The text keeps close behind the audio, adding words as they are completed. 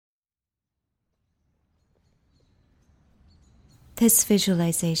This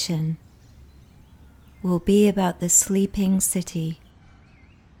visualization will be about the sleeping city.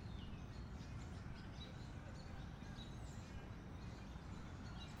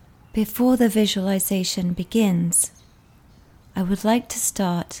 Before the visualization begins, I would like to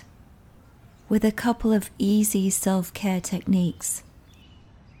start with a couple of easy self-care techniques.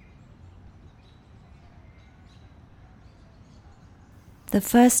 The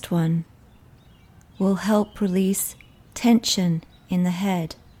first one will help release tension in the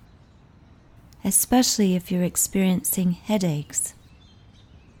head, especially if you're experiencing headaches.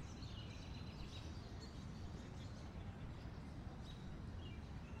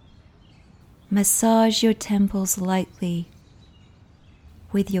 Massage your temples lightly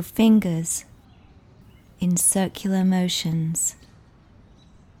with your fingers in circular motions.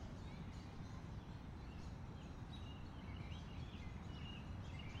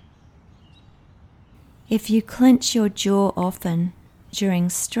 If you clench your jaw often during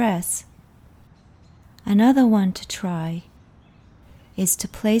stress, another one to try is to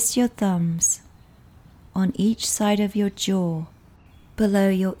place your thumbs on each side of your jaw below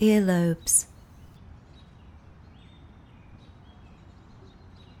your earlobes.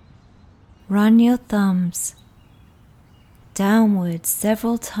 Run your thumbs downwards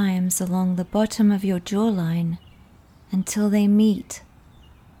several times along the bottom of your jawline until they meet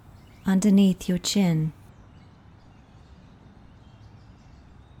underneath your chin.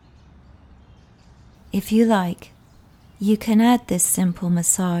 If you like, you can add this simple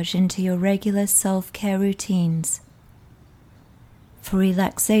massage into your regular self-care routines for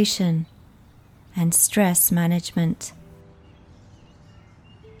relaxation and stress management.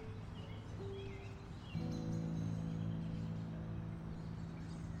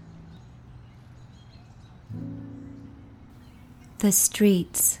 The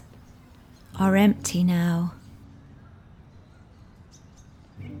streets are empty now.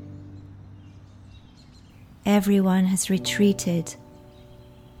 Everyone has retreated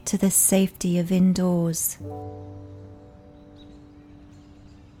to the safety of indoors.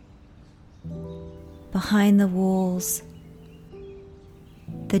 Behind the walls,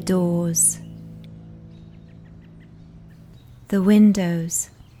 the doors, the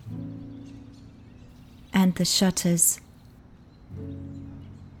windows, and the shutters.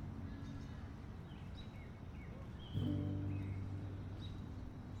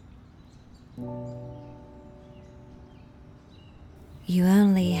 You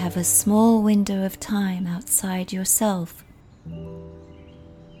only have a small window of time outside yourself.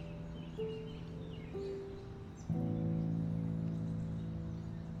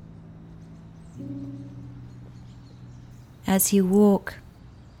 As you walk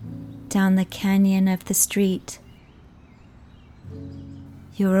down the canyon of the street,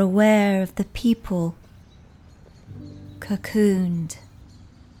 you're aware of the people cocooned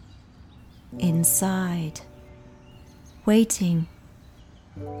inside, waiting,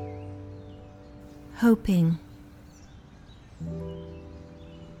 hoping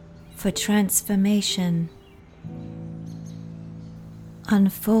for transformation,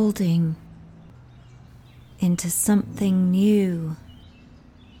 unfolding into something new,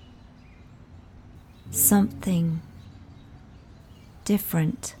 something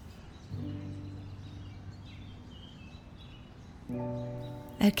different.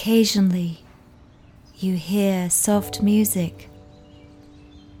 Occasionally, you hear soft music,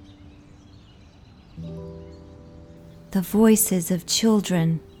 the voices of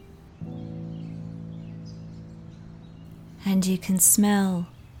children, and you can smell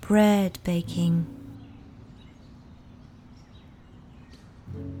bread baking.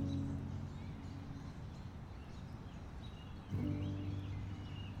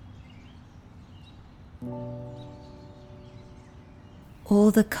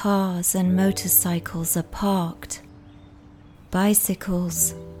 All the cars and motorcycles are parked.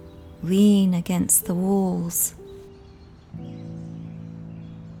 Bicycles lean against the walls.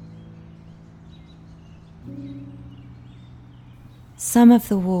 Some of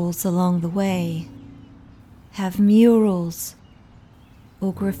the walls along the way have murals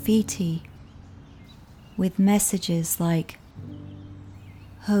or graffiti with messages like,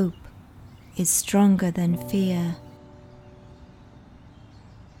 "Hope is stronger than fear."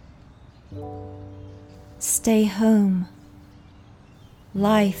 "Stay home.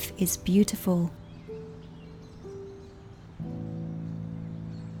 Life is beautiful."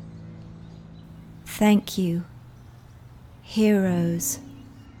 "Thank you, heroes."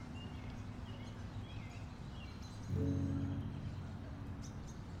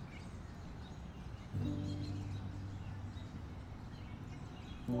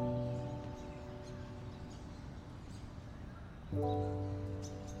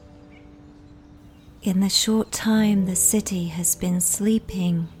 In the short time the city has been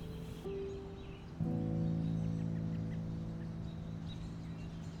sleeping,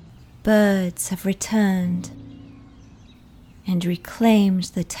 birds have returned and reclaimed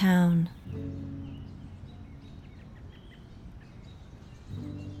the town.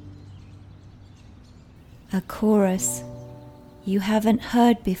 A chorus you haven't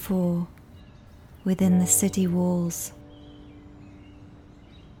heard before within the city walls,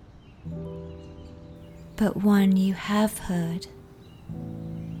 but one you have heard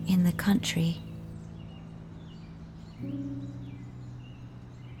in the country.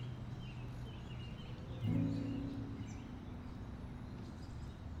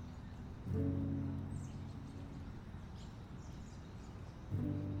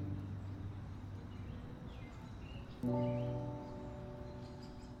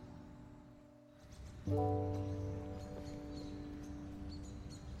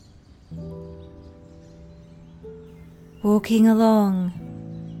 Walking along,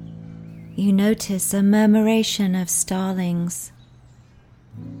 you notice a murmuration of starlings.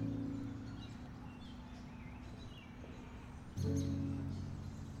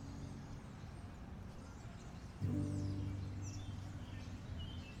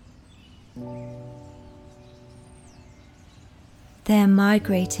 They're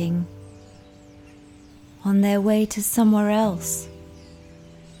migrating on their way to somewhere else.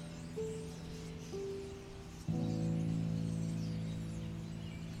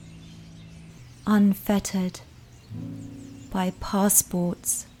 Unfettered by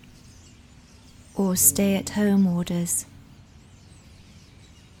passports or stay-at-home orders.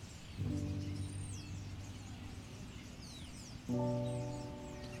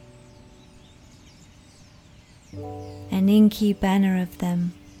 An inky banner of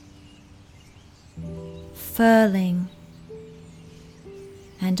them, furling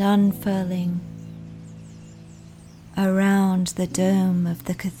and unfurling around the dome of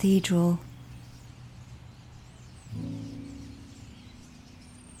the cathedral.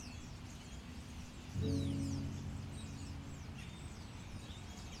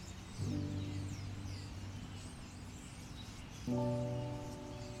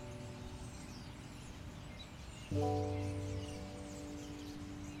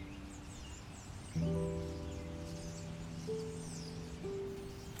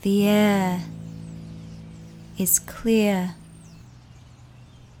 The air is clear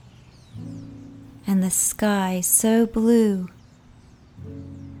and the sky so blue,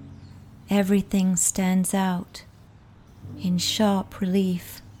 everything stands out in sharp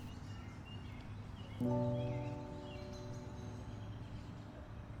relief.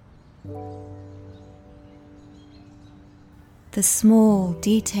 The small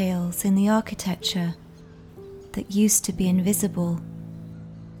details in the architecture that used to be invisible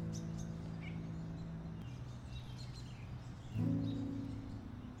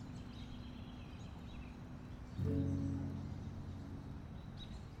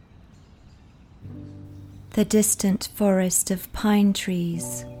the distant forest of pine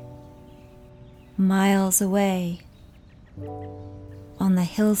trees, miles away, on the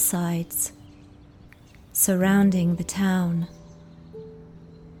hillsides surrounding the town.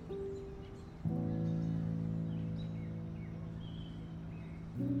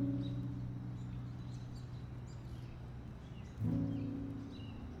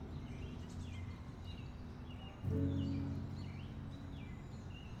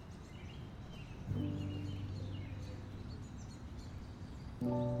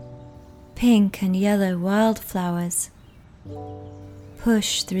 Pink and yellow wildflowers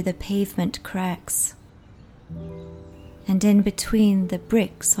push through the pavement cracks and in between the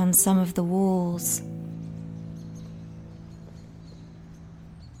bricks on some of the walls.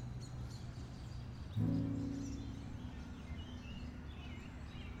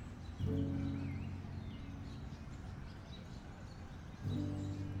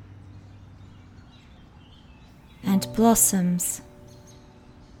 And blossoms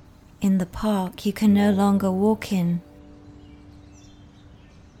in the park you can no longer walk in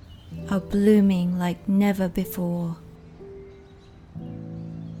are blooming like never before.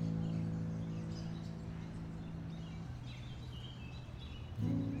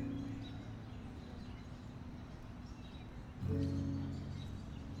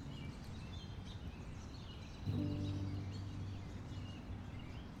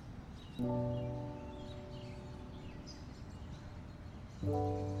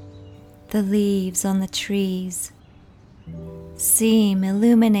 The leaves on the trees seem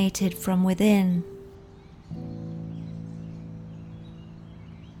illuminated from within.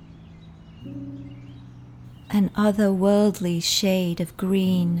 an otherworldly shade of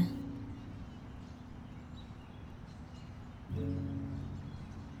green.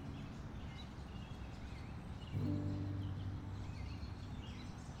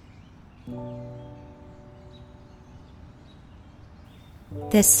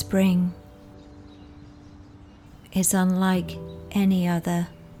 This spring is unlike any other.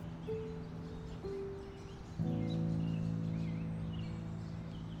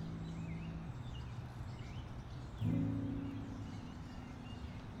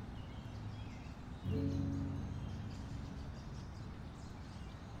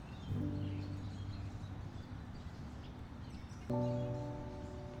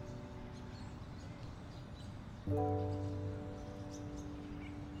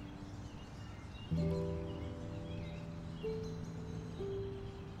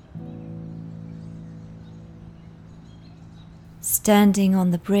 Standing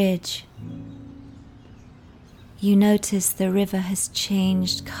on the bridge, you notice the river has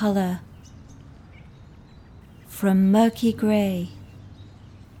changed color from murky gray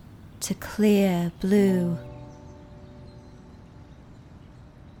to clear blue.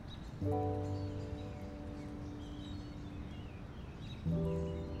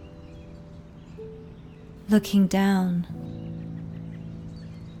 Looking down,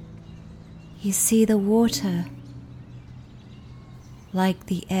 you see the water, like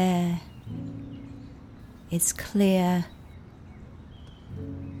the air, is clear,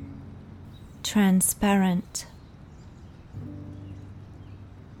 transparent.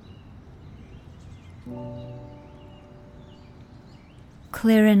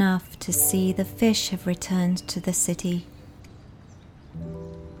 Clear enough to see the fish have returned to the city.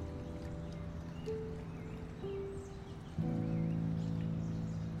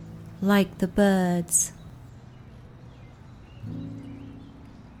 Like the birds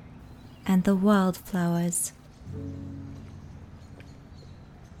and the wildflowers.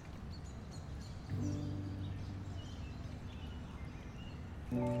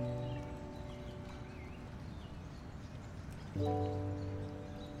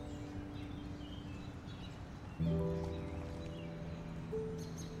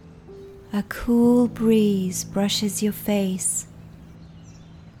 A cool breeze brushes your face,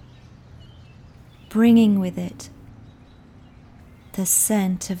 bringing with it the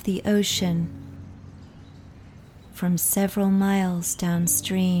scent of the ocean from several miles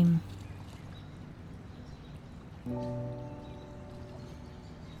downstream.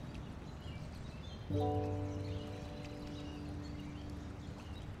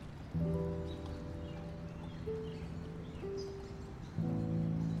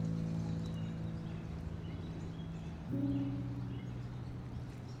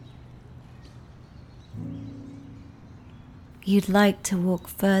 You'd like to walk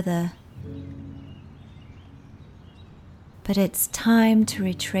further, but it's time to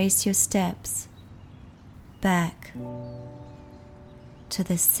retrace your steps back to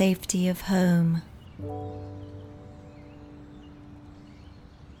the safety of home.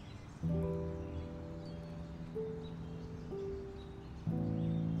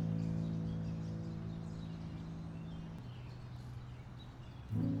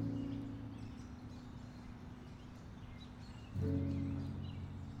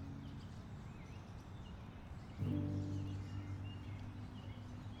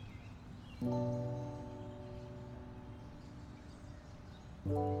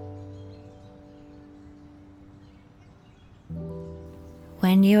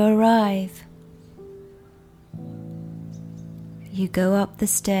 When you arrive, you go up the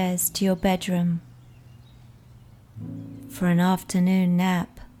stairs to your bedroom for an afternoon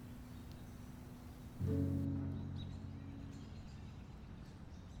nap.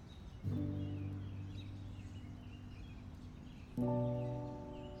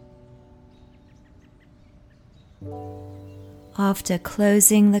 After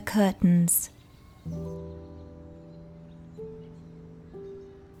closing the curtains,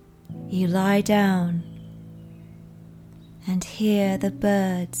 you lie down and hear the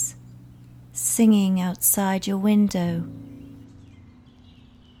birds singing outside your window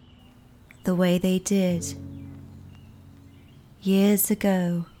the way they did years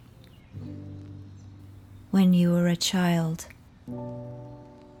ago when you were a child.